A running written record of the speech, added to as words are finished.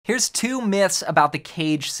Here's 2 myths about the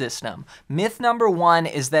CAGED system. Myth number 1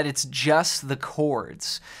 is that it's just the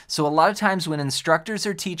chords. So a lot of times when instructors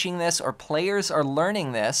are teaching this or players are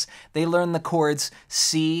learning this, they learn the chords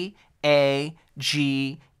C, A,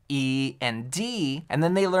 G, E, and D, and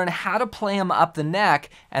then they learn how to play them up the neck,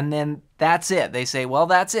 and then that's it. They say, well,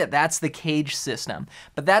 that's it. That's the CAGED system.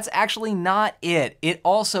 But that's actually not it. It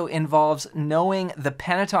also involves knowing the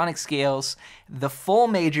pentatonic scales, the full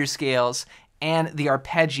major scales, and the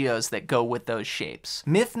arpeggios that go with those shapes.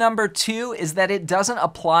 Myth number 2 is that it doesn't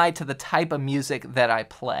apply to the type of music that I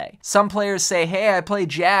play. Some players say, hey, I play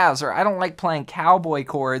jazz, or I don't like playing cowboy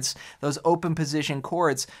chords, those open position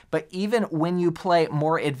chords, but even when you play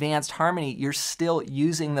more advanced harmony, you're still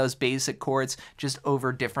using those basic chords just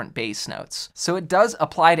over different bass notes. So it does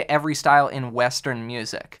apply to every style in Western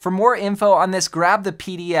music. For more info on this, grab the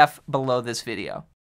PDF below this video.